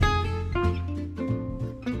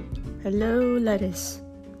Hello, lettuce.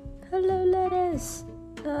 Hello, lettuce.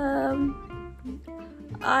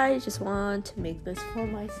 I just want to make this for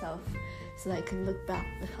myself so that I can look back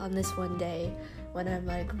on this one day when I'm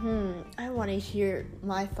like, I want to hear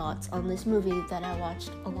my thoughts on this movie that I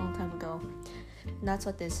watched a long time ago. And that's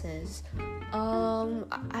what this is.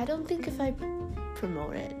 I don't think if I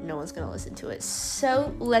promote it, no one's gonna listen to it.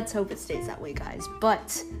 So let's hope it stays that way, guys.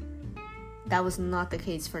 But that was not the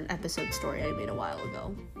case for an episode story I made a while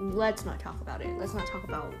ago. Let's not talk about it. Let's not talk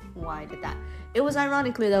about why I did that. It was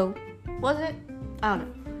ironically though. Was it? I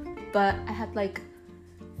don't know. But I had like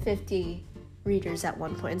 50 readers at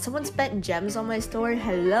one point. And someone spent gems on my story.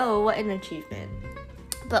 Hello, what an achievement.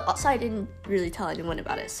 But also I didn't really tell anyone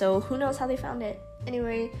about it. So who knows how they found it.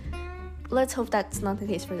 Anyway, let's hope that's not the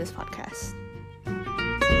case for this podcast.